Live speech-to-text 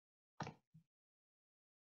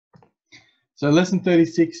So lesson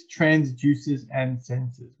 36, transducers and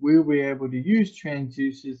sensors. We'll be able to use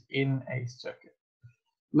transducers in a circuit.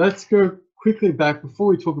 Let's go quickly back before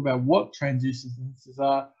we talk about what transducers and sensors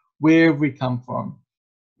are. Where have we come from?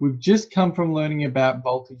 We've just come from learning about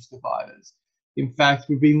voltage dividers. In fact,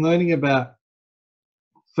 we've been learning about,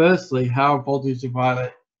 firstly, how a voltage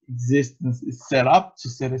divider exists and is set up to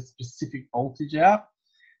set a specific voltage out.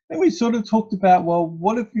 Then we sort of talked about, well,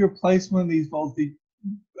 what if you replace one of these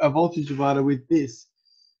a voltage divider with this,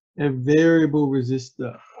 a variable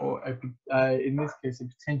resistor, or in this case, a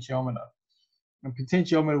potentiometer. A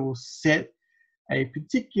potentiometer will set a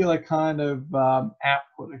particular kind of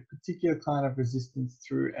output, a particular kind of resistance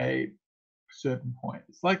through a certain point.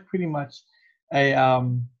 It's like pretty much a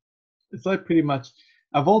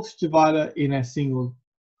voltage divider in a single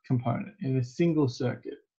component, in a single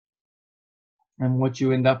circuit. And what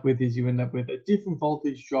you end up with is a different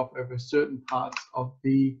voltage drop over certain parts of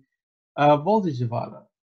the voltage divider.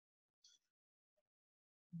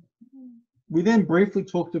 We then briefly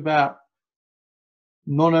talked about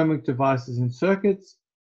non-ohmic devices and circuits.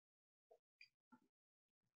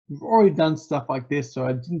 We've already done stuff like this, so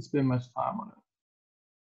I didn't spend much time on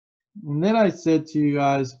it. And then I said to you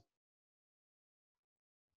guys,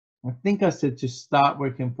 I think I said to start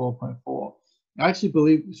working 4.4. I actually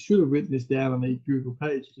believe I should have written this down on the Google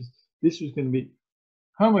page because this was going to be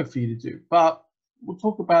homework for you to do. But we'll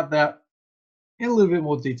talk about that in a little bit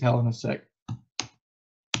more detail in a sec.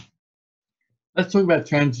 Let's talk about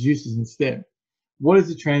transducers instead. What is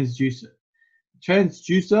a transducer? A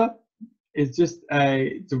transducer is just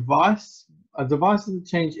a device that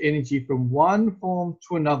changes energy from one form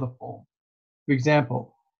to another form. For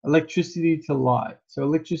example, electricity to light. So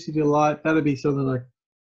electricity to light, that'll be something like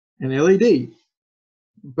an LED.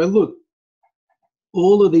 But look,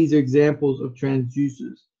 all of these are examples of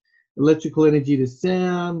transducers. Electrical energy to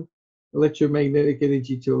sound, electromagnetic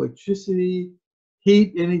energy to electricity,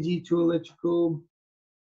 heat energy to electrical,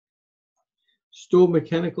 stored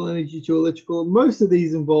mechanical energy to electrical. Most of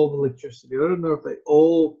these involve electricity. I don't know if they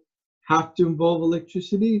all have to involve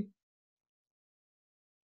electricity,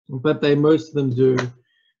 but most of them do.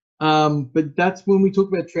 But that's when we talk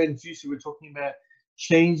about transducer, we're talking about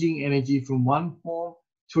changing energy from one form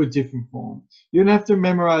to a different form. You don't have to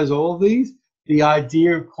memorize all of these. The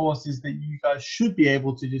idea, of course, is that you guys should be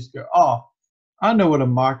able to just go, oh, I know what a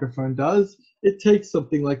microphone does. It takes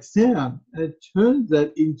something like sound and it turns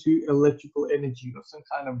that into electrical energy or some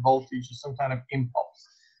kind of voltage or some kind of impulse.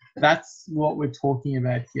 That's what we're talking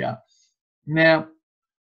about here. Now,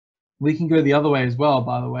 we can go the other way as well,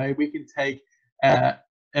 by the way. We can take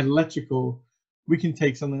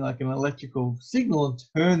something like an electrical signal and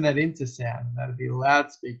turn that into sound. And that'd be a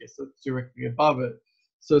loudspeaker, so it's directly above it.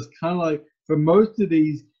 So it's kind of like, for most of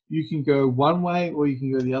these, you can go one way or you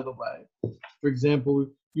can go the other way. For example,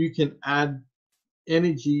 you can add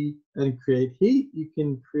energy and create heat. You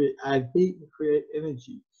can add heat and create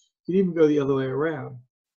energy. You can even go the other way around.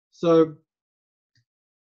 So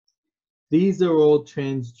these are all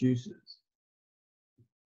transducers.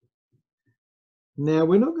 Now,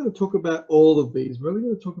 we're not going to talk about all of these. We're only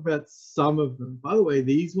going to talk about some of them. By the way,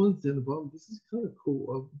 these ones in the bottom, this is kind of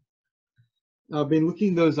cool. I've been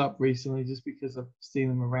looking those up recently just because I've seen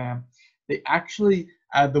them around. They actually,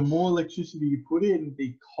 the more electricity you put in,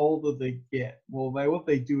 the colder they get. Well, what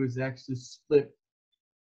they do is they actually split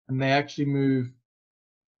and they actually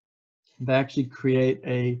create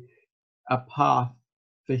a path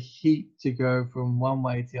for heat to go from one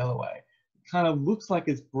way to the other way. It kind of looks like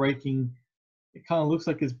it's breaking the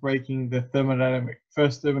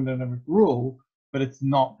first thermodynamic rule, but it's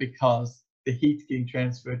not, because the heat's getting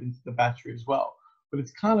transferred into the battery as well. But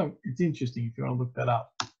it's interesting if you want to look that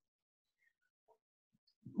up.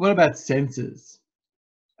 What about sensors?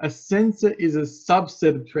 A sensor is a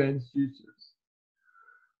subset of transducers,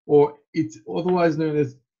 or it's otherwise known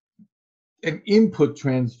as an input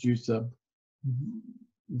transducer.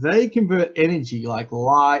 They convert energy like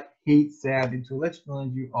light, heat, sound into electrical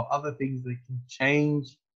energy or other things that can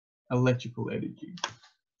change electrical energy.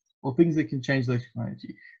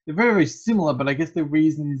 They're very, very similar, but I guess the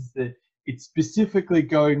reason is that it's specifically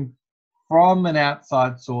going from an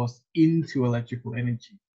outside source into electrical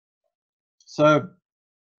energy. So,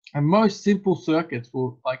 and most simple circuits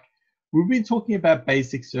we've been talking about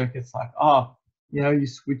basic circuits like, you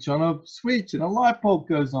switch on a switch and a light bulb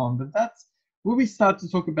goes on, but that's when we start to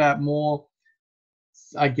talk about more,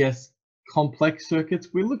 I guess, complex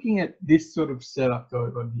circuits. We're looking at this sort of setup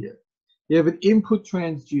going on here. You have an input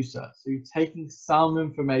transducer, so you're taking some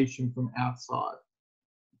information from outside.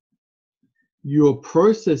 You're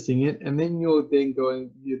processing it, and then you're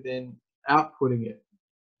then outputting it.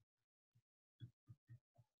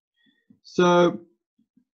 So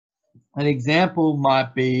an example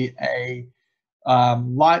might be a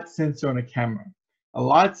light sensor on a camera. A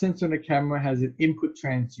light sensor on a camera has an input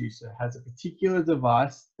transducer, has a particular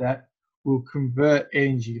device that will convert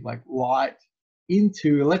energy like light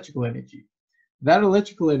into electrical energy. That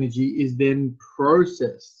electrical energy is then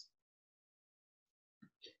processed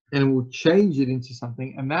and will change it into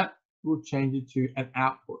something, and that will change it to an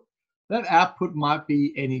output. That output might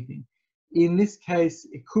be anything. In this case,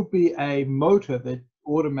 it could be a motor that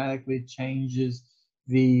automatically changes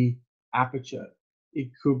the aperture.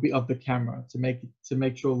 It could be of the camera to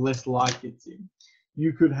make sure less light gets in.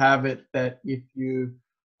 You could have it that if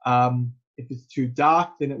it's too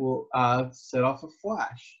dark, then it will set off a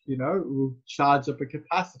flash. You know, it will charge up a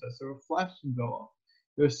capacitor, so a flash can go off.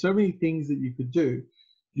 There are so many things that you could do.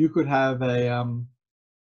 You could have a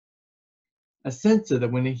sensor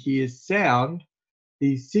that when it hears sound,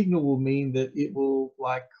 the signal will mean that it will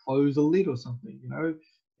like close a lid or something. You know,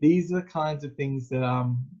 these are the kinds of things that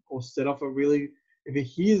or set off a really. If it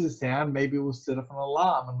hears a sound, maybe it will set off an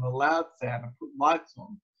alarm and a loud sound and put lights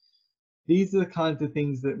on. These are the kinds of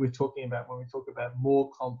things that we're talking about when we talk about more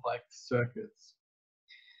complex circuits.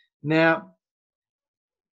 Now,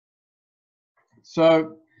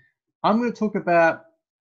 so I'm going to talk about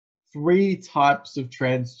 3 types of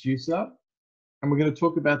transducer, and we're going to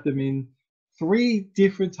talk about them in 3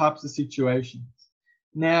 different types of situations.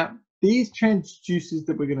 Now, these transducers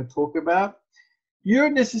that we're going to talk about, you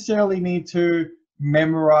don't necessarily need to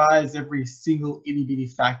memorize every single itty bitty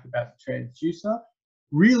fact about the transducer.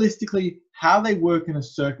 Realistically, how they work in a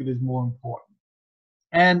circuit is more important.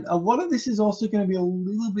 And a lot of this is also going to be a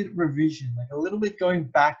little bit revision, like a little bit going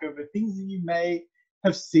back over things that you may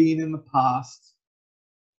have seen in the past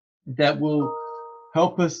that will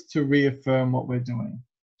help us to reaffirm what we're doing.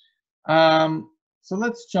 So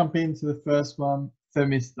let's jump into the first one,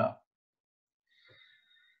 thermistor.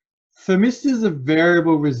 Thermistors are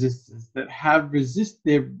variable resistors that have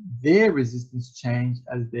their resistance change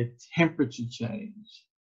as their temperature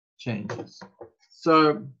changes.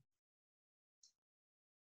 So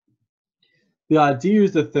the idea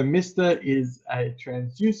is that thermistor is a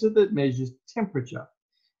transducer that measures temperature.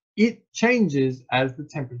 It changes as the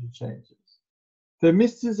temperature changes.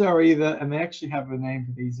 Thermistors are either, and they actually have a name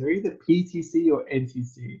for these, they're either PTC or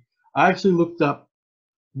NTC. I actually looked up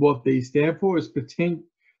what these stand for. Is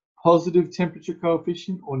positive temperature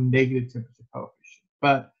coefficient or negative temperature coefficient.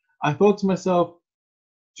 But I thought to myself,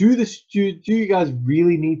 do you guys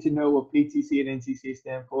really need to know what PTC and NTC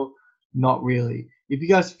stand for? Not really. If you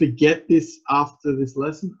guys forget this after this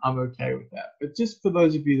lesson, I'm okay with that. But just for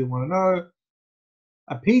those of you that want to know,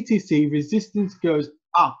 a PTC resistance goes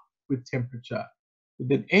up with temperature.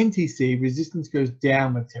 With an NTC, resistance goes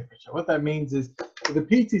down with temperature. What that means is with a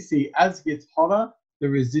PTC, as it gets hotter, the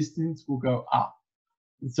resistance will go up.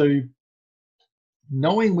 And so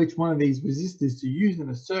knowing which one of these resistors to use in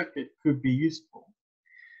a circuit could be useful.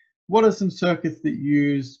 What are some circuits that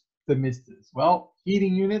use thermistors? Well,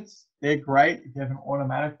 heating units, they're great if you have an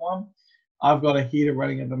automatic one. I've got a heater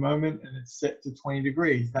running at the moment and it's set to 20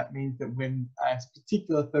 degrees. That means that when a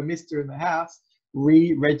particular thermistor in the house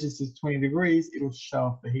registers 20 degrees, it'll shut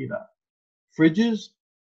off the heater. Fridges,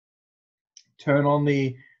 turn on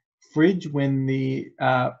the fridge when the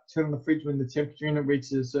temperature in it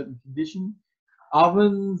reaches a certain condition.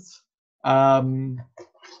 Ovens,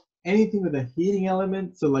 anything with a heating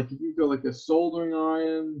element. So like if you've got like a soldering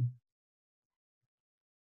iron,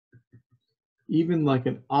 even like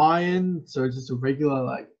an iron, so just a regular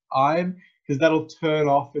like iron, because that'll turn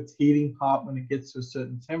off its heating part when it gets to a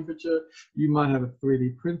certain temperature. You might have a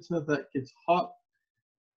 3D printer that gets hot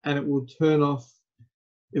and it will turn off.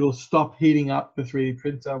 It'll stop heating up the 3D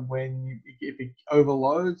printer if it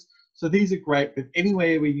overloads. So these are great, but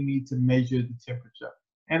anywhere where you need to measure the temperature.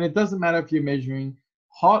 And it doesn't matter if you're measuring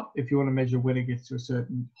hot, if you want to measure when it gets to a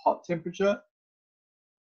certain hot temperature.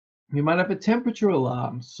 You might have a temperature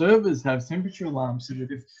alarm. Servers have temperature alarms so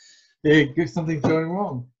that if something's going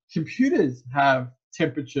wrong. Computers have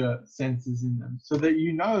temperature sensors in them so that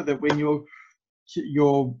you know that when your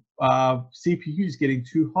CPU is getting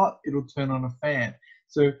too hot, it'll turn on a fan.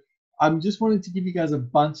 So I'm just wanting to give you guys a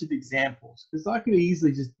bunch of examples because you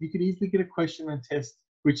could easily get a question and test,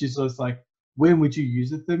 which is just like, when would you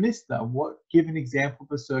use a thermistor? Give an example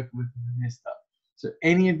of a circuit with a thermistor. So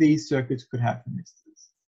any of these circuits could have thermistors.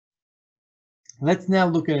 Let's now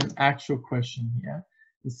look at an actual question here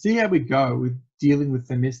and see how we go with dealing with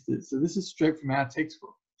thermistors. So this is straight from our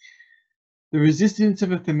textbook. The resistance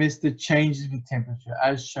of a thermistor changes with temperature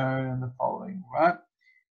as shown in the following, right?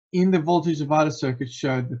 in the voltage divider circuit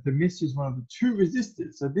showed that the thermistor is one of the two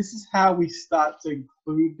resistors. So this is how we start to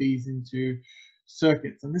include these into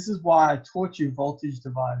circuits. And this is why I taught you voltage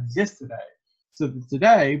dividers yesterday, so that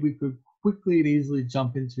today we could quickly and easily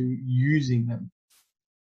jump into using them.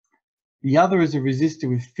 The other is a resistor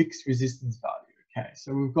with fixed resistance value. Okay,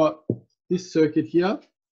 so we've got this circuit here.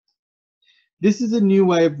 This is a new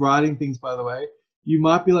way of writing things, by the way. You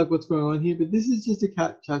might be like, what's going on here? But this is just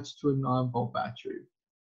attached to a 9-volt battery.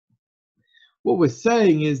 What we're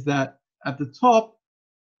saying is that at the top,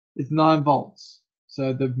 it's 9 volts.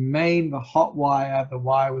 So the hot wire, the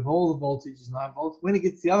wire with all the voltage is 9 volts. When it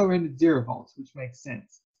gets to the other end, it's 0 volts, which makes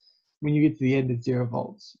sense. When you get to the end, it's 0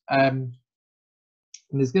 volts. And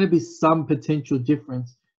there's going to be some potential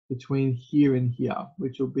difference between here and here,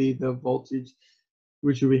 which will be the voltage,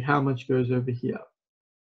 which will be how much goes over here.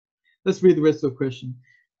 Let's read the rest of the question.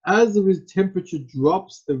 As the temperature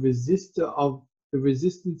drops, the resistance of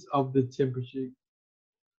the temperature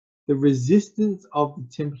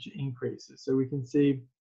increases. So we can see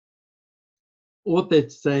what they're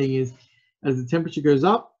saying is, as the temperature goes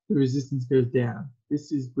up, the resistance goes down.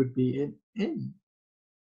 This would be an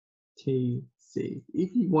NTC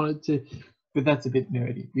if you wanted to, but that's a bit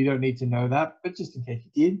nerdy. You don't need to know that, but just in case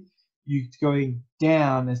you did, you're going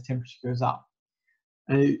down as temperature goes up.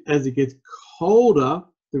 And as it gets colder,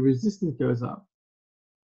 the resistance goes up.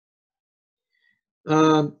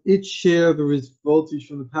 Its share of the voltage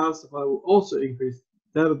from the power supply will also increase.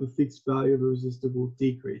 That of the fixed value of the resistor will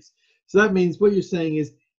decrease. So that means what you're saying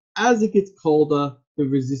is, as it gets colder, the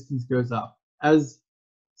resistance goes up. As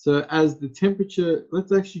the temperature,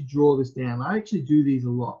 let's actually draw this down. I actually do these a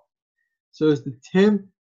lot. So as the temp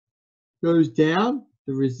goes down,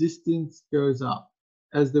 the resistance goes up.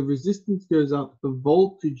 As the resistance goes up, the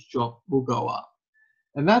voltage drop will go up.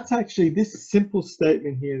 And that's actually this simple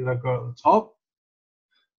statement here that I've got at the top.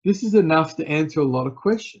 This is enough to answer a lot of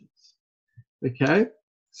questions. Okay,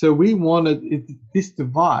 so we wanted, if this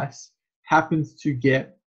device happens to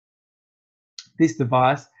get,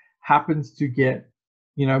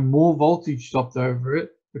 more voltage dropped over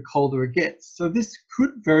it, the colder it gets. So this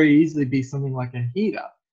could very easily be something like a heater,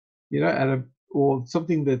 or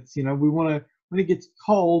something that's, we want to, when it gets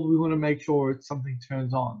cold, we want to make sure something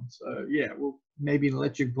turns on. So yeah, well, maybe an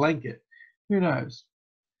electric blanket, who knows?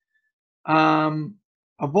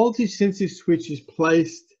 A voltage sensitive switch is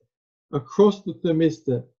placed across the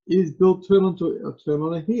thermistor. It is built turn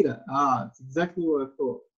on a heater. It's exactly what I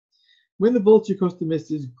thought. When the voltage across the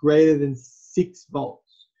thermistor is greater than 6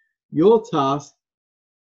 volts, your task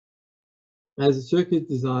as a circuit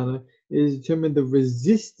designer is to determine the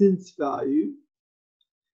resistance value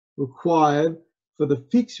required for the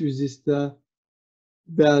fixed resistor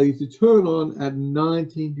value to turn on at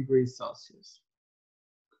 19 degrees Celsius.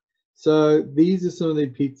 So these are some of the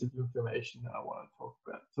pieces of information that I want to talk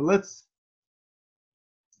about.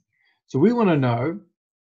 So we want to know,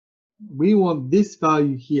 we want this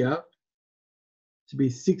value here to be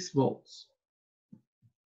 6 volts.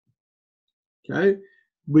 Okay,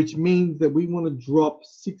 which means that we want to drop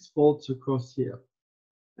 6 volts across here.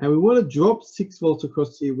 And we want to drop 6 volts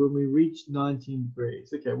across here when we reach 19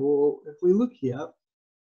 degrees. Okay, well, if we look here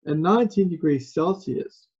at 19 degrees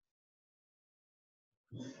Celsius,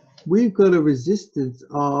 we've got a resistance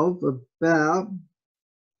of about,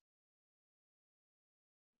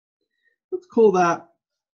 let's call that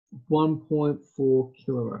 1.4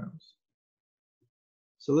 kiloohms.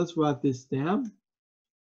 So let's write this down.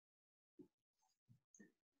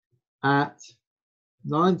 At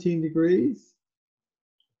 19 degrees,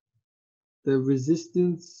 the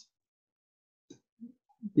resistance,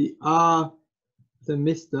 the R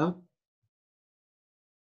thermistor,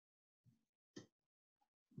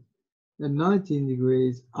 at 19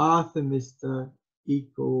 degrees, R thermistor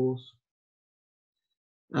equals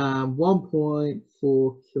 1.4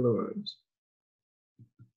 kiloohms.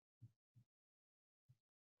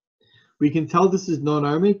 We can tell this is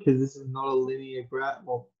non-ohmic because this is not a linear graph.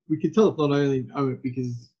 Well, we can tell it's not only ohmic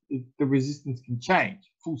because the resistance can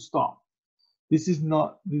change, full stop. This is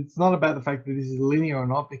not, it's not about the fact that this is linear or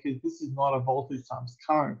not, because this is not a voltage times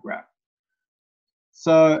current graph.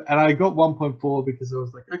 So, and I got 1.4 because I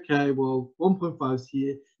was like, okay, well, 1.5 is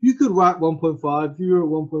here. You could write 1.5. If you were at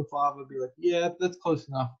 1.5, I'd be like, yeah, that's close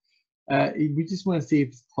enough. We just want to see if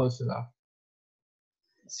it's close enough.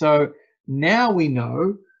 So now we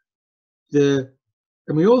know and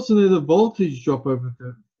we also know the voltage drop over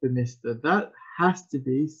the thermistor. That has to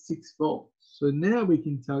be 6 volts. So now we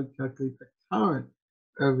can calculate the current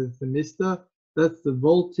over the thermistor. That's the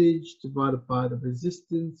voltage divided by the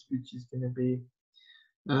resistance, which is going to be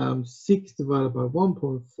 6 divided by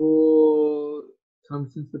 1.4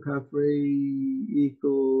 times 10 to the power 3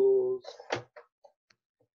 equals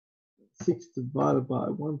 6 divided by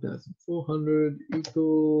 1,400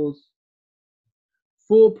 equals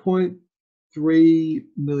 4.3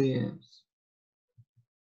 milliamps.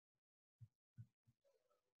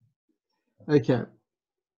 Okay.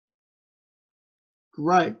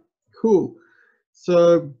 Great. Cool.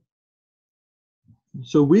 So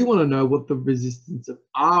we want to know what the resistance of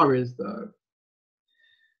R is, though.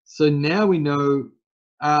 So now we know,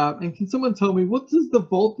 and can someone tell me, what does the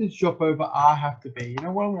voltage drop over R have to be? You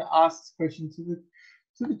know what, I'm going to ask this question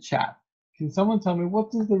to the chat. Can someone tell me,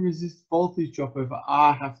 what does the voltage drop over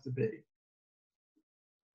R have to be?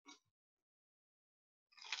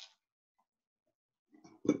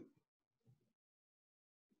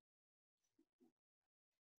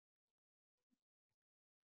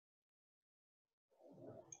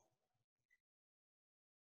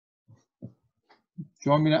 Do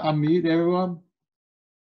you want me to unmute everyone?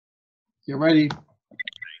 Get ready.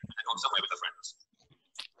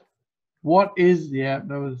 What is, yeah,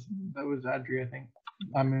 that was Adri, I think.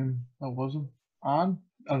 I mean, that wasn't on.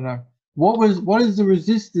 I don't know. What is the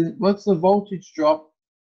resistance? What's the voltage drop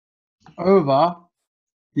over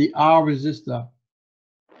the R resistor?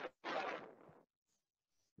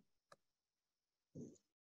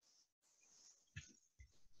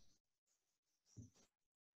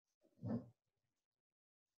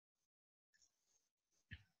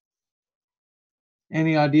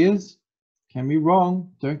 Any ideas? Can be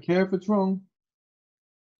wrong. Don't care if it's wrong.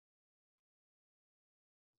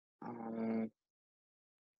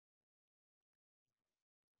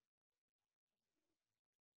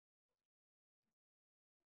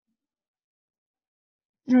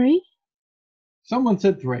 Three. Someone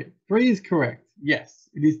said 3. 3 is correct. Yes,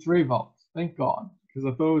 it is 3 volts. Thank God, because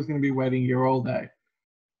I thought I was going to be waiting here all day.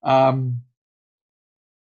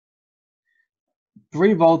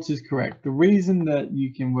 3 volts is correct. The reason that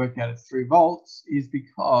you can work out it's 3 volts is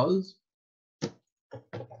because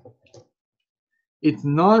it's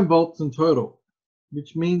 9 volts in total,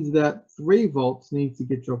 which means that 3 volts needs to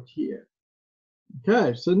get dropped here.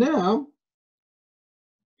 Okay, so now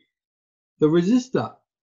the resistor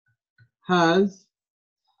has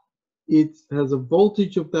a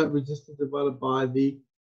voltage of that resistor divided by the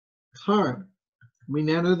current. We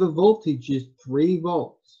now know the voltage is 3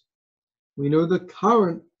 volts. We know the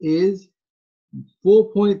current is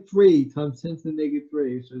 4.3 times 10 to the negative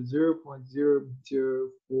 3, so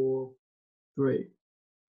 0.0043,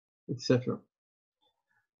 etc.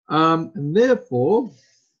 And therefore,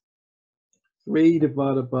 3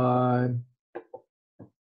 divided by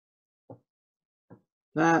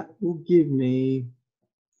that will give me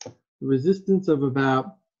the resistance of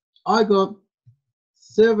about, I got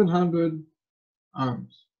 700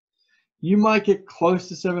 ohms. You might get close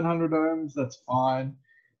to 700 ohms, that's fine.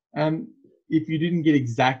 And if you didn't get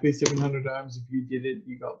exactly 700 ohms, if you did it,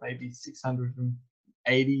 you got maybe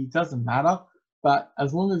 680, doesn't matter. But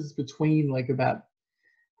as long as it's between like about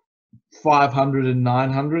 500 and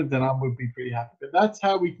 900, then I would be pretty happy. But that's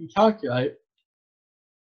how we can calculate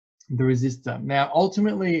the resistor. Now,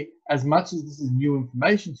 ultimately, as much as this is new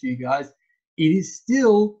information to you guys, it is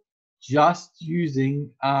still just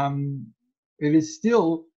using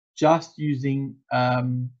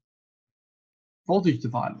voltage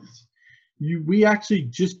dividers. We actually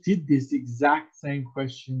just did this exact same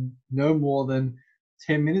question no more than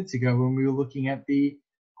 10 minutes ago when we were looking at the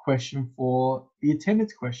question for the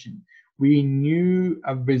attendance question. We knew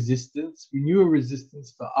a resistance. We knew a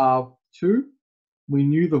resistance for R2. We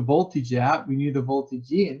knew the voltage out. We knew the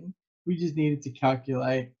voltage in. We just needed to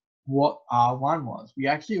calculate what R1 was. We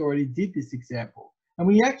actually already did this example. And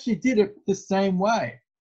we actually did it the same way.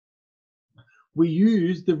 We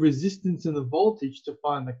used the resistance and the voltage to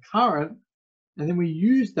find the current, and then we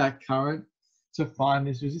used that current to find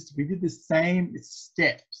this resistance. We did the same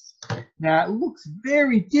steps. Now, it looks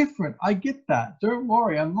very different. I get that. Don't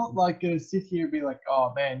worry. I'm not like going to sit here and be like,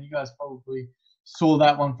 oh, man, you guys probably saw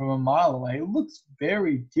that one from a mile away. It looks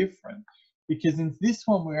very different because in this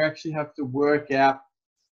one, we actually have to work out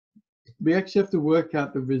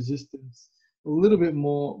the resistance a little bit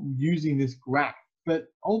more using this graph.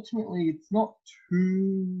 But ultimately, it's not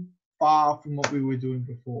too far from what we were doing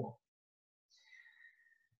before.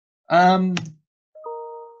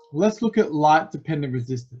 Let's look at light-dependent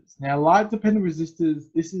resistors. Now, light-dependent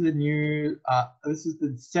resistors, this is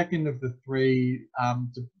the second of the 3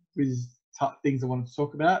 things I wanted to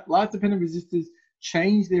talk about. Light-dependent resistors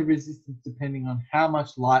change their resistance depending on how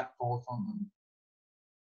much light falls on them.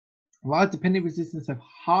 Light-dependent resistors have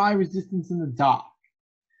high resistance in the dark.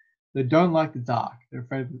 They don't like the dark. They're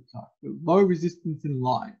afraid of the dark. But low resistance in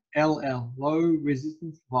light, LL, low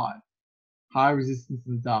resistance light, high resistance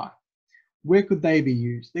in the dark. Where could they be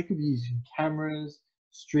used? They could be used in cameras,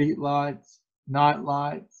 street lights, night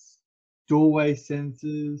lights, doorway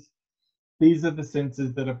sensors. These are the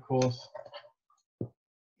sensors that, of course,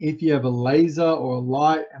 if you have a laser or a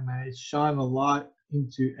light and they shine a light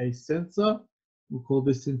into a sensor, we'll call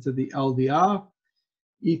this sensor the LDR.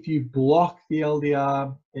 If you block the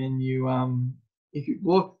LDR, then if you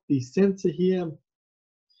block the sensor here,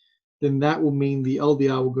 then that will mean the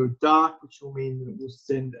LDR will go dark, which will mean that it will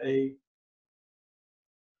send a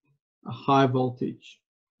high voltage,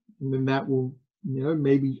 and then that will,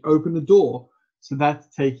 maybe open the door. So that's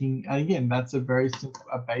taking, again, that's a very simple,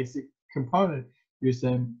 a basic component. You're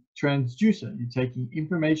saying transducer. You're taking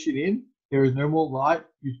information in. There is no more light.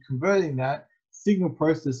 You're converting that, signal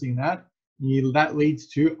processing that. That leads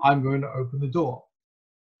to, I'm going to open the door.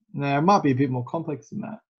 Now, it might be a bit more complex than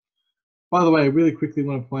that. By the way, I really quickly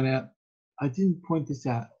want to point out, I didn't point this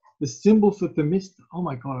out. The symbol for thermistor, oh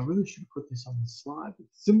my God, I really should put this on the slide. The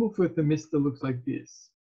symbol for thermistor looks like this.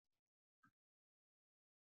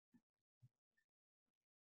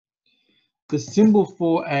 The symbol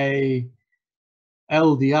for a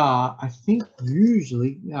LDR, I think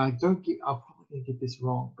usually, now I'll probably gonna get this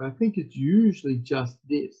wrong, but I think it's usually just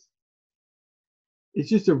this. It's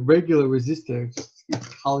just a regular resistor, it's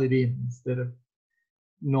colored in instead of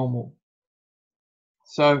normal.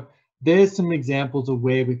 So there's some examples of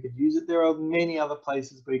where we could use it. There are many other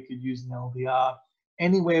places where you could use an LDR,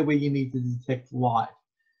 anywhere where you need to detect light.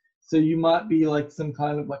 So you might be like some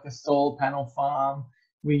kind of like a solar panel farm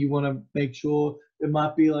where you want to make sure. It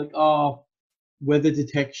might be like, weather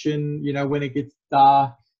detection, when it gets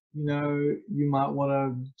dark, you might want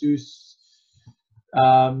to do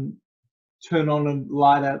turn on a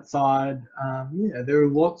light outside. Yeah, there are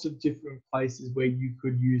lots of different places where you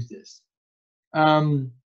could use this. That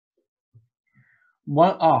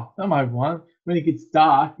might be one. When it gets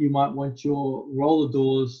dark, you might want your roller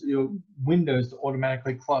doors, your windows to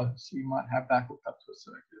automatically close. So you might have that hooked up to a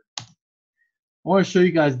circuit. I want to show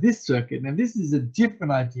you guys this circuit. Now, this is a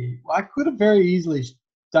different idea. I could have very easily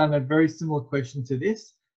done a very similar question to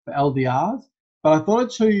this for LDRs, but I thought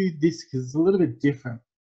I'd show you this because it's a little bit different.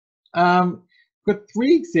 Got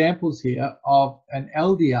 3 examples here of an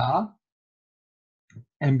LDR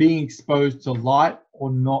and being exposed to light or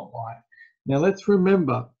not light. Now let's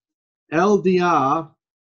remember, LDR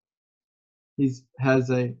has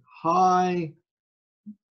a high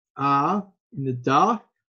R in the dark.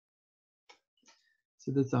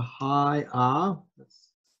 So that's a high R.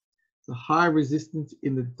 That's a high resistance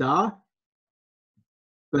in the dark,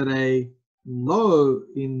 but a low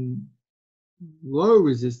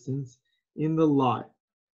resistance in the light.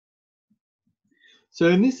 So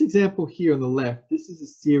in this example here on the left, this is a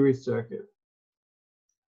series circuit.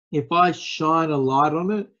 If I shine a light on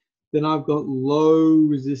it, then I've got low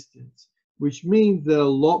resistance, which means that a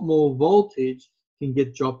lot more voltage can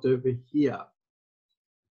get dropped over here.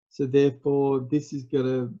 So therefore, this is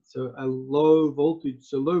so a low voltage,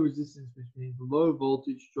 so low resistance, which means low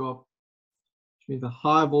voltage drop, which means a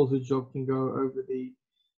high voltage drop can go over the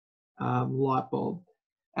light bulb.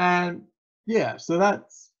 And yeah, so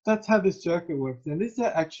that's how this circuit works. And this is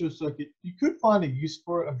an actual circuit. You could find a use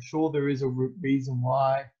for it. I'm sure there is a reason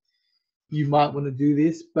why you might want to do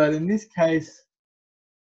this, but in this case,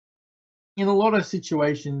 in a lot of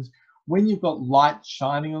situations, when you've got light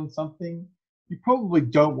shining on something, you probably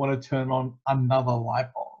don't want to turn on another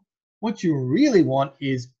light bulb. What you really want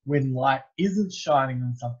is when light isn't shining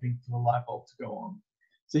on something for the light bulb to go on.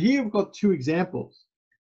 So here we've got 2 examples.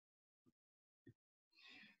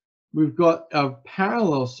 We've got a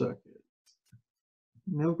parallel circuit.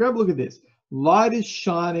 Now grab a look at this. Light is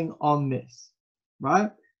shining on this, right?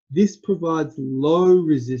 This provides low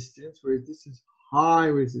resistance, whereas this is high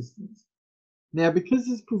resistance. Now, because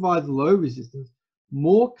this provides low resistance,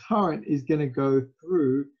 more current is going to go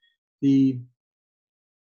through the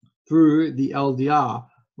LDR,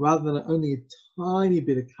 rather than only a tiny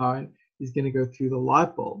bit of current is going to go through the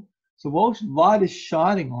light bulb. So while light is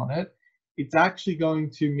shining on it, it's actually going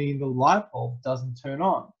to mean the light bulb doesn't turn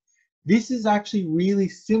on. This is actually really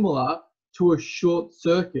similar to a short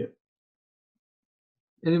circuit.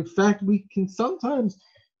 And in fact, we can sometimes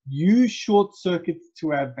use short circuits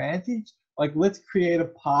to our advantage. Like, let's create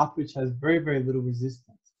a path which has very, very little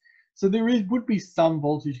resistance. So there would be some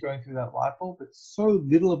voltage going through that light bulb, but so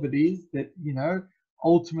little of it is that,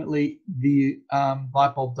 ultimately the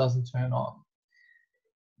light bulb doesn't turn on.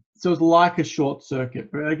 So it's like a short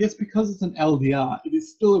circuit, but I guess because it's an LDR, it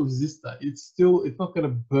is still a resistor. It's not going to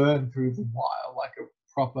burn through the wire like a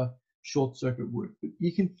proper short circuit would. But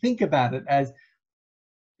you can think about it as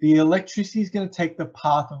the electricity is going to take the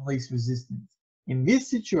path of least resistance. In this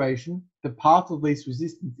situation, the path of least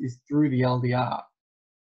resistance is through the LDR.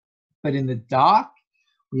 But in the dark,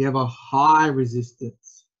 we have a high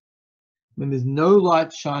resistance. When there's no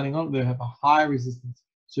light shining on it, they have a high resistance.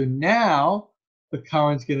 So now the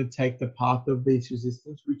current's going to take the path of least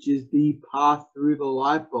resistance, which is the path through the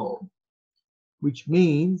light bulb, which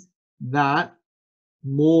means that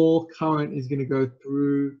more current is going to go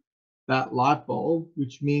through that light bulb,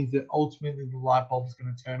 which means that ultimately the light bulb is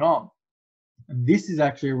going to turn on. And this is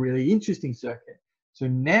actually a really interesting circuit. So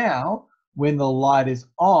now when the light is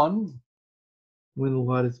on,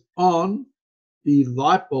 the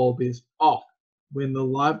light bulb is off. When the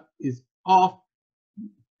light is off,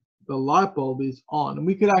 the light bulb is on. And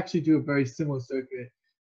we could actually do a very similar circuit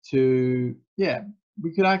to,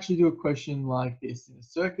 we could actually do a question like this in a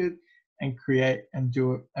circuit and create and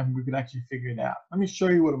do it, and we could actually figure it out. Let me show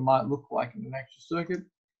you what it might look like in an actual circuit.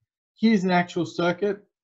 Here's an actual circuit.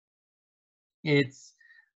 It's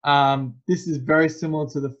this is very similar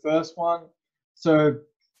to the first one. So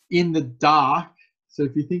in the dark, so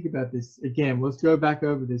if you think about this again, let's go back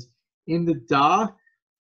over this. In the dark,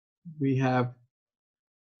 we have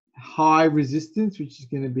high resistance, which is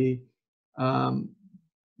going to be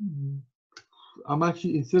I'm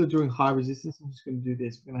actually, instead of doing high resistance, I'm just going to do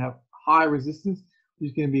this. We're going to have high resistance, which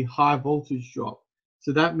is going to be high voltage drop.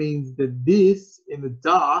 So that means that this in the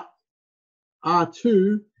dark,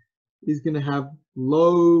 R2, is going to have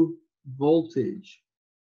low voltage.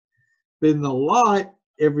 But in the light,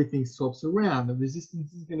 everything swaps around. The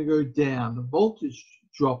resistance is going to go down. The voltage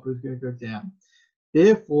drop is going to go down.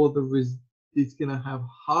 Therefore, it's going to have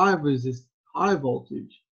high voltage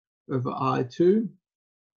over I2.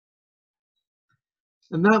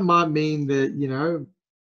 And that might mean that, you know,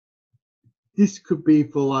 this could be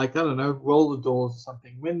for, like, I don't know, roller doors or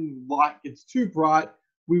something. When light gets too bright,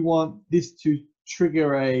 we want this to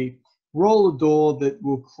trigger a roller door that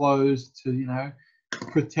will close to, you know,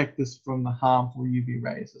 protect us from the harmful UV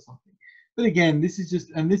rays or something. But again, this is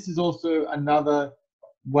just, and this is also another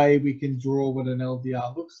way we can draw what an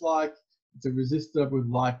LDR looks like. It's a resistor with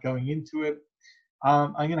light going into it.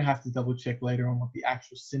 I'm going to have to double check later on what the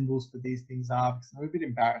actual symbols for these things are, because I'm a bit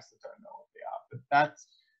embarrassed I don't know what they are. But that's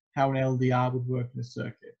how an LDR would work in a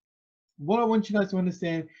circuit. What I want you guys to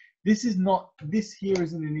understand, this here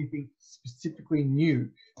isn't anything specifically new.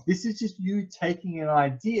 This is just you taking an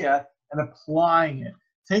idea and applying it.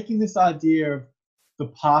 Taking this idea of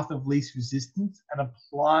the path of least resistance and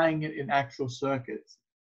applying it in actual circuits.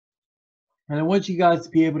 And I want you guys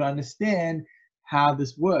to be able to understand how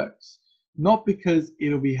this works. Not because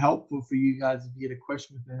it'll be helpful for you guys if you get a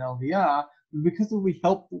question with an LDR, but because it'll be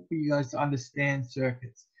helpful for you guys to understand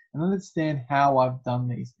circuits and understand how I've done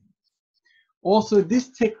these things. Also, this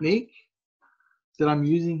technique that I'm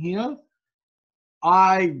using here,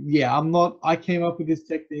 I came up with this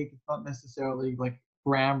technique. It's not necessarily like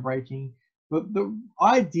groundbreaking, but the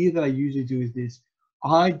idea that I usually do is this.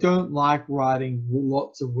 I don't like writing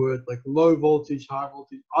lots of words like low voltage, high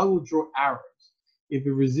voltage. I will draw arrows. If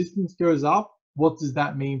the resistance goes up, what does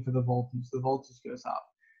that mean for the voltage? The voltage goes up.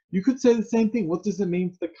 You could say the same thing. What does it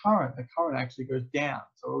mean for the current? The current actually goes down.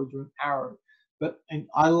 So I would draw an arrow. And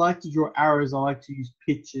I like to draw arrows. I like to use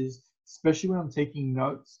pictures, especially when I'm taking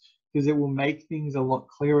notes, because it will make things a lot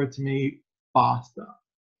clearer to me faster.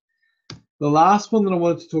 The last one that I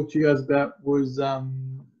wanted to talk to you guys about was the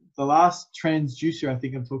last transducer I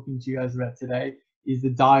think I'm talking to you guys about today is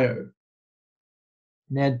the diode.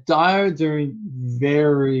 Now, diodes are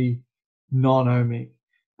very non-ohmic.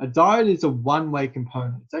 A diode is a one-way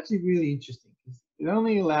component. It's actually really interesting because it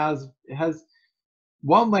only allows,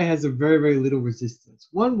 one way has a very, very little resistance.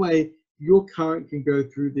 One way, your current can go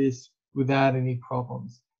through this without any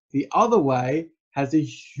problems. The other way has a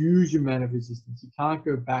huge amount of resistance. You can't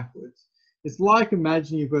go backwards. It's like,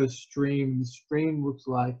 imagine you've got a stream, and the stream looks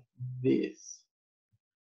like this.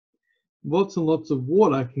 Lots and lots of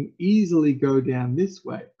water can easily go down this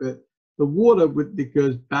way, but the water that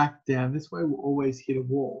goes back down this way will always hit a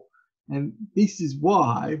wall. And this is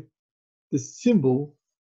why the symbol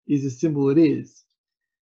is the symbol it is.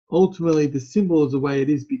 Ultimately, the symbol is the way it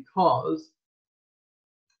is because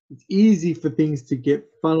it's easy for things to get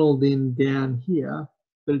funneled in down here,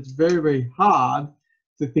 but it's very, very hard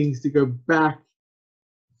for things to go back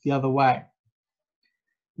the other way.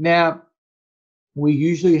 Now, we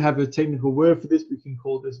usually have a technical word for this. We can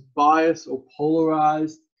call this bias or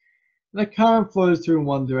polarized. And the current flows through in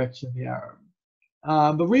one direction of the arrow.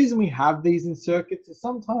 The reason we have these in circuits is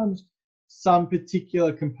sometimes some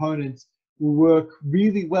particular components will work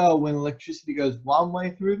really well when electricity goes one way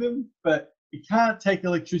through them, but it can't take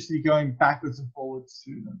electricity going backwards and forwards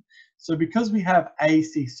through them. So because we have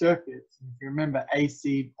AC circuits, if you remember,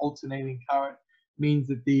 AC, alternating current, means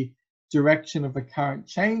that the direction of the current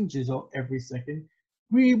changes every second,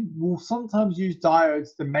 we will sometimes use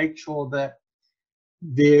diodes to make sure that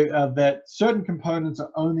that certain components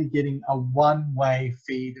are only getting a one-way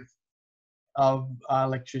feed of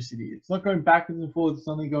electricity. It's not going backwards and forwards, it's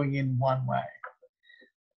only going in one way.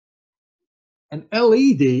 An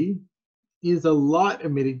LED is a light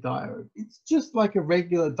emitting diode. It's just like a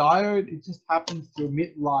regular diode, it just happens to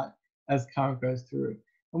emit light as current goes through.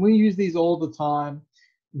 And we use these all the time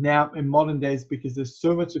now in modern days because they're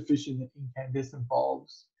so much efficient than incandescent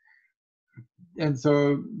bulbs. And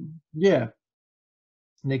so, yeah,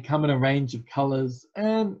 they come in a range of colors.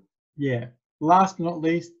 And yeah, last but not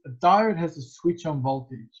least, a diode has a switch on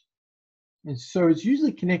voltage. And so it's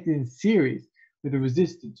usually connected in series with a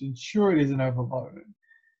resistor to ensure it isn't overloaded.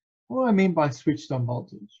 What do I mean by switched on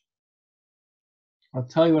voltage? I'll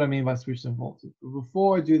tell you what I mean by switched on voltage. But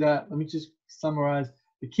before I do that, let me just summarize.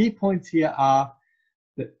 The key points here are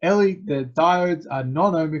that the diodes are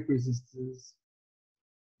non-ohmic resistors.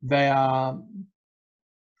 They are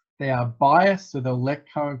biased, so they'll let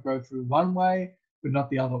current go through one way, but not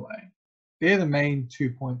the other way. They're the main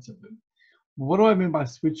 2 points of it. What do I mean by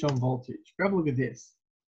switch on voltage? Grab a look at this.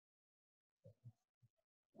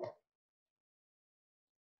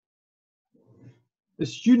 The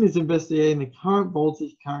student is investigating the current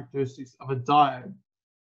voltage characteristics of a diode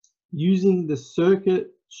using the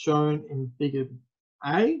circuit shown in figure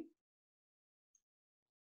A.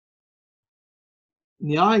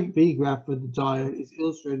 The IV graph for the diode is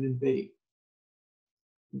illustrated in B.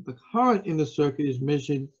 The current in the circuit is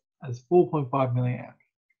measured as 4.5 milliamps.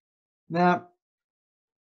 Now,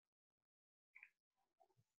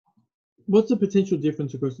 what's the potential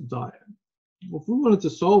difference across the diode? Well, if we wanted to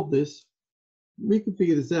solve this, we can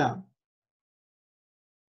figure this out.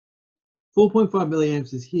 4.5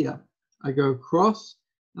 milliamps is here. I go across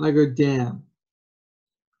and I go down.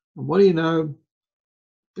 And what do you know?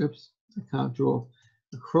 Oops, I can't draw.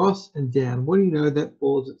 Across and down. What do you know? That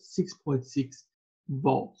falls at 6.6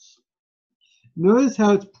 volts. Notice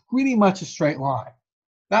how it's pretty much a straight line.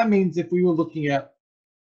 That means if we were looking at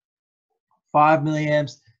 5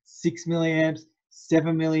 milliamps, 6 milliamps,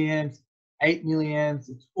 7 milliamps, 8 milliamps,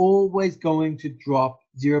 it's always going to drop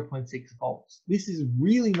 0.6 volts. This is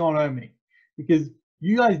really not ohmic because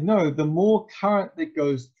you guys know the more current that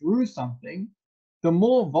goes through something, the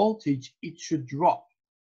more voltage it should drop.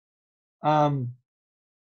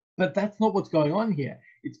 But that's not what's going on here.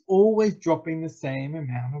 It's always dropping the same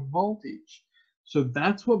amount of voltage. So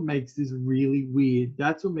that's what makes this really weird.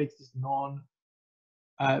 That's what makes this non-ohmic.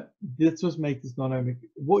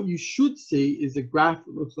 What you should see is a graph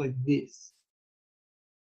that looks like this.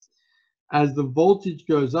 As the voltage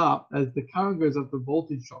goes up, as the current goes up, the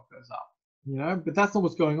voltage drop goes up. You know, but that's not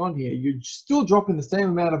what's going on here. You're still dropping the same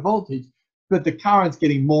amount of voltage, but the current's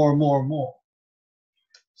getting more and more and more.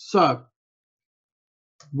 So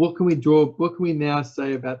what can we draw? What can we now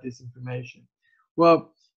say about this information?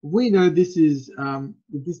 Well, we know this is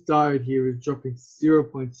this diode here is dropping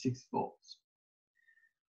 0.6 volts.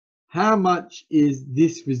 How much is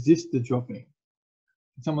this resistor dropping?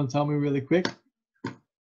 Can someone tell me really quick?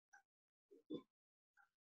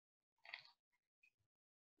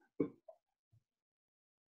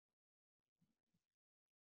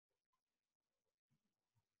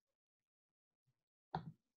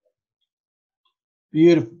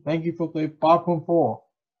 Beautiful. Thank you for 5.4.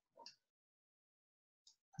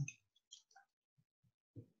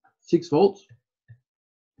 6 volts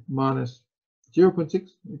minus 0.6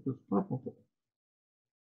 equals 5.4.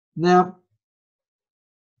 Now,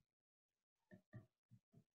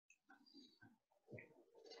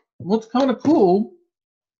 what's kind of cool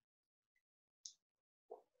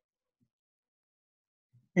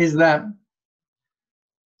is that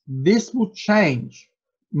this will change.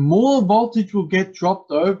 More voltage will get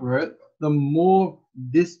dropped over it, the more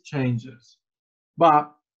this changes.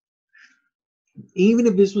 But even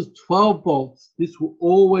if this was 12 volts, this will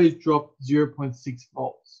always drop 0.6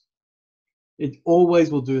 volts. It always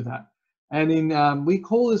will do that. And we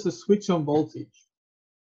call this a switch on voltage.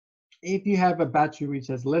 If you have a battery which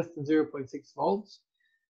has less than 0.6 volts,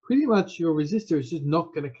 pretty much your resistor is just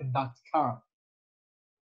not going to conduct current.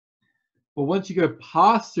 But once you go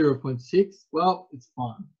past 0.6, well, it's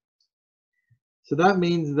fine. So that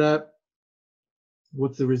means that,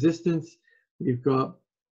 what's the resistance? We've got,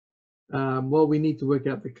 well, we need to work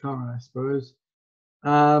out the current, I suppose.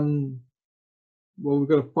 Well, we've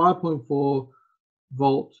got a 5.4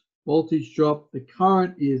 volt voltage drop. The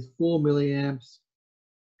current is 4 milliamps.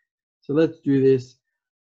 So let's do this.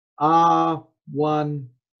 R1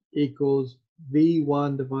 equals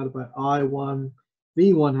V1 divided by I1.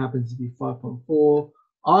 V1 happens to be 5.4.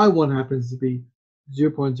 I1 happens to be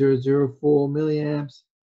 0.004 milliamps.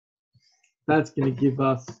 That's going to give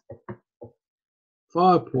us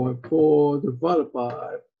 5.4 divided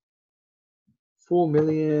by 4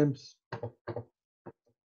 milliamps,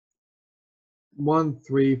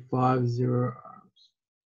 1350 ohms.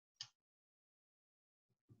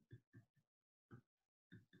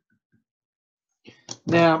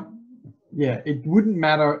 Now, yeah, it wouldn't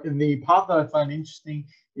matter. And the part that I find interesting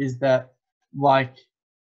is that, like,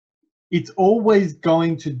 it's always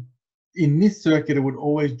going to, in this circuit, it would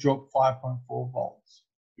always drop 5.4 volts.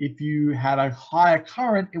 If you had a higher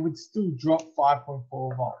current, it would still drop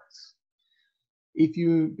 5.4 volts.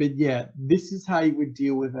 But yeah, this is how you would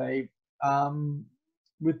deal with a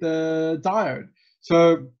diode.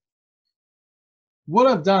 So what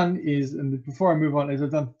I've done is, and before I move on, is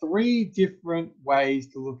I've done three different ways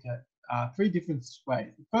to look at three different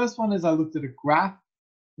ways. The first one is I looked at a graph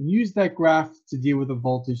and used that graph to deal with a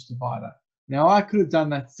voltage divider. Now I could have done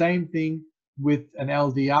that same thing with an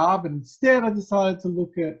LDR, but instead I decided to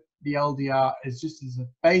look at the LDR as just as a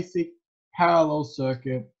basic parallel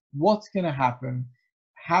circuit. What's going to happen?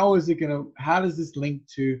 How does this link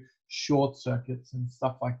to short circuits and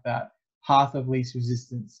stuff like that? Path of least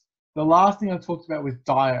resistance. The last thing I talked about was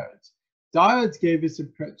diodes. Diodes gave us a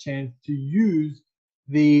chance to use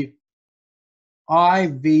the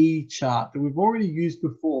IV chart that we've already used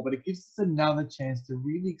before, but it gives us another chance to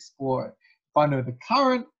really explore it. If I know the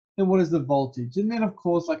current, then what is the voltage? And then of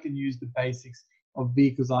course I can use the basics of V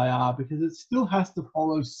equals IR, because it still has to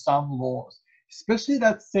follow some laws, especially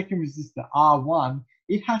that second resistor R1.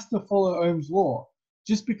 It has to follow Ohm's law.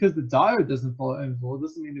 Just because the diode doesn't follow Ohm's law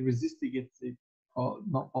doesn't mean the resistor gets to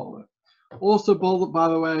not follow it. Also, by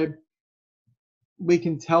the way, we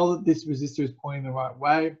can tell that this resistor is pointing the right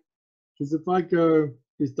way, because if I go,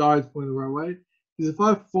 this diode's pointing the right way, because if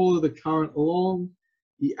I follow the current along,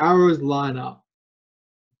 the arrows line up.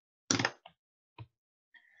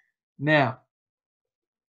 Now,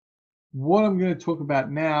 what I'm going to talk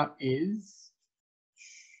about now is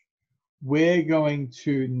we're going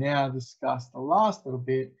to now discuss the last little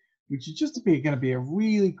bit, which is just going to be a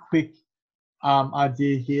really quick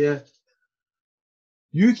idea here.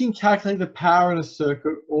 You can calculate the power in a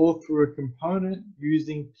circuit all through a component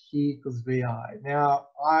using P equals VI. Now,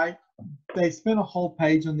 they spent a whole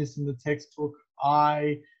page on this in the textbook.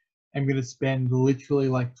 I am going to spend literally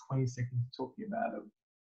like 20 seconds talking about it.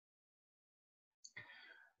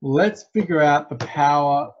 Let's figure out the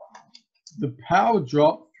power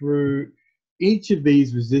drop through each of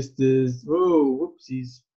these resistors. Oh,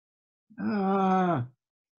 whoopsies.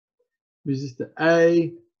 Resistor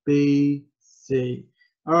A, B, C.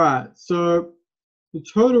 All right, so the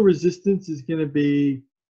total resistance is going to be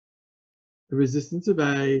the resistance of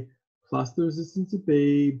A plus the resistance of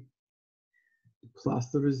B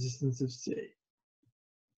plus the resistance of C,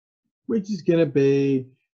 which is going to be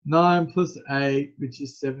 9 plus 8, which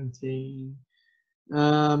is 17.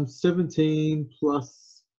 17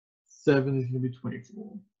 plus 7 is going to be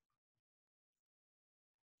 24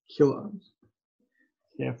 kiloohms.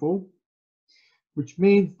 Careful. Which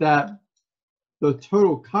means that the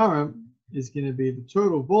total current is going to be the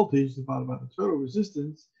total voltage divided by the total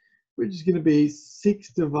resistance, which is going to be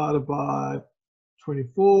 6 divided by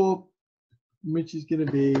 24, which is going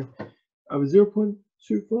to be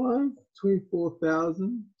 0.25,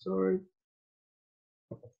 24,000, sorry.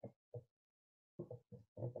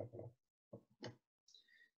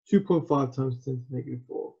 2.5 times 10 to the negative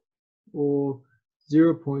 4, or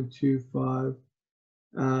 0.25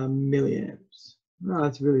 milliamps. No,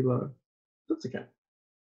 that's really low. That's okay.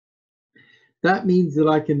 That means that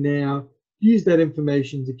I can now use that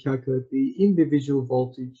information to calculate the individual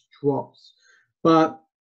voltage drops. But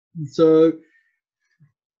so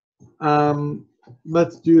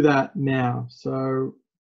let's do that now. So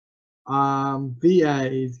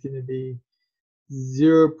VA is going to be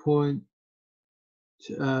 0.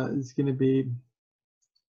 It's going to be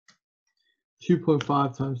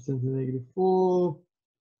 2.5 times 10 to the negative 4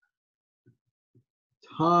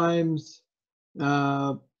 times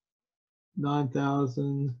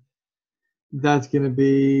 9,000. That's going to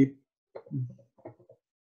be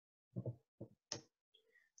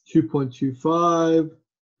 2.25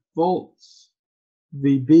 volts.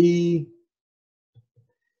 VB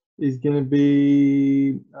is going to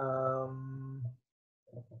be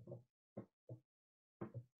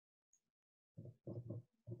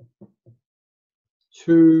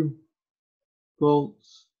 2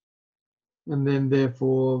 volts. And then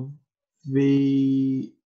therefore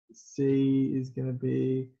VC is going to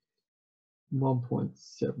be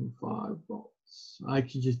 1.75 volts. I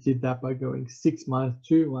actually just did that by going 6 minus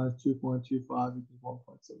 2 minus 2.25 equals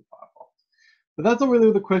 1.75 volts. But that's not really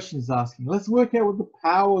what the question is asking. Let's work out what the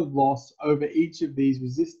power loss over each of these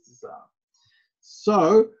resistors are.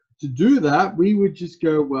 So to do that, we would just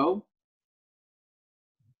go, well,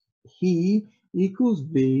 P equals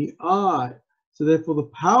VI. So therefore the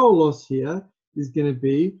power loss here is going to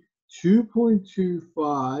be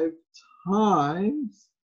 2.25 times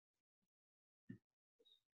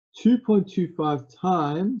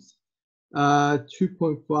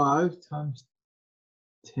 2.5 times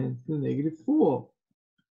 10 to the negative 4.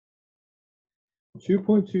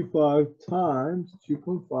 2.25 times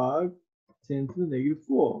 2.5 10 to the negative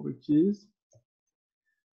 4, which is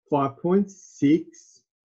 5.6.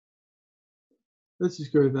 Let's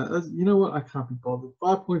just go with that. You know what? I can't be bothered.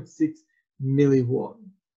 5.6 milliwatt.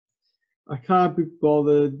 I can't be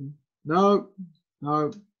bothered. No,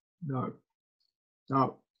 no, no,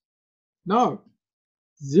 no, no.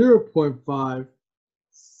 0.56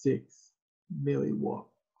 milliwatt.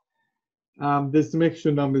 There's some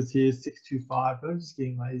extra numbers here, 625. I'm just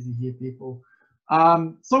getting lazy here, people.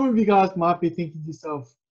 Some of you guys might be thinking to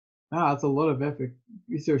yourself, wow, that's a lot of effort.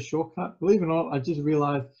 Is there a shortcut? Believe it or not, I just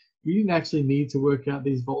realized you didn't actually need to work out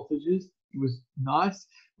these voltages. It was nice,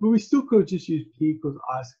 but we still could have just used P equals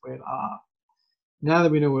I squared R. Now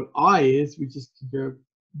that we know what I is, we just can go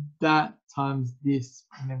that times this,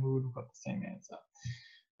 and then we would have got the same answer.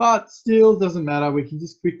 But still doesn't matter. We can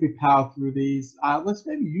just quickly power through these. Let's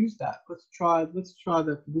maybe use that. Let's try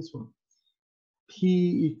that for this one.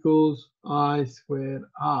 P equals I squared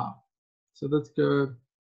R. So let's go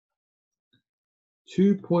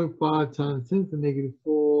 2.5 times 10 to the negative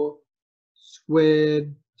 4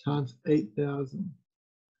 squared times 8,000.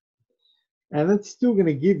 And that's still going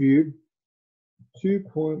to give you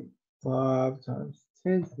 2.5 times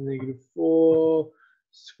 10 to the negative 4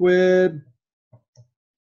 squared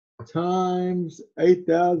times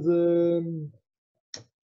 8,000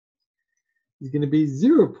 is going to be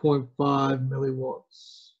 0.5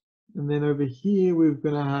 milliwatts. And then over here, we're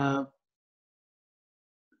going to have,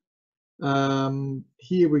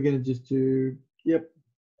 here we're going to just do,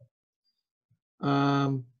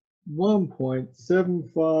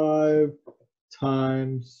 1.75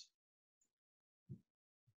 times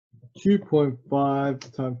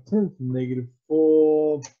 2.5 times 10 to the negative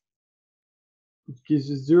 4, which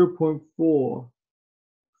gives us 0.4,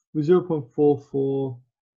 0.44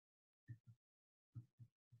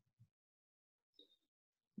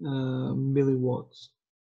 milliwatts.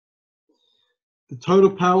 The total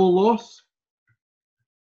power loss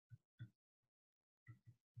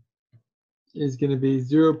is going to be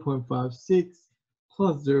 0.56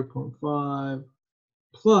 plus 0.5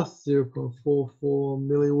 plus 0.44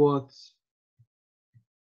 milliwatts,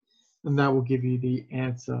 and that will give you the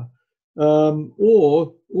answer. Or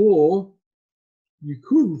you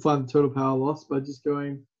could find the total power loss by just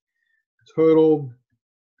going total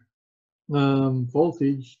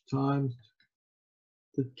voltage times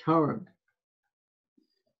the current.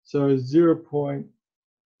 So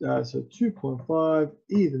 2.5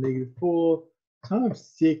 e to the negative 4 times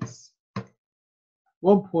 6,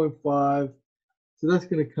 1.5. So that's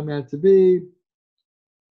going to come out to be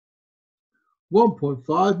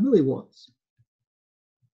 1.5 milliwatts.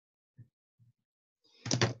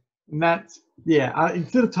 And that's,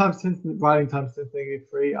 instead of times 10, writing times 10 to the negative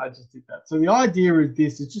 3, I just did that. So the idea of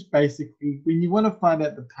this is just basically when you want to find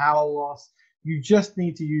out the power loss, you just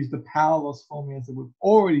need to use the power loss formulas that we've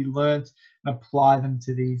already learned and apply them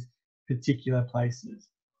to these particular places.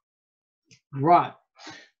 Right,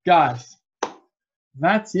 guys,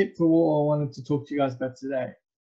 that's it for what I wanted to talk to you guys about today.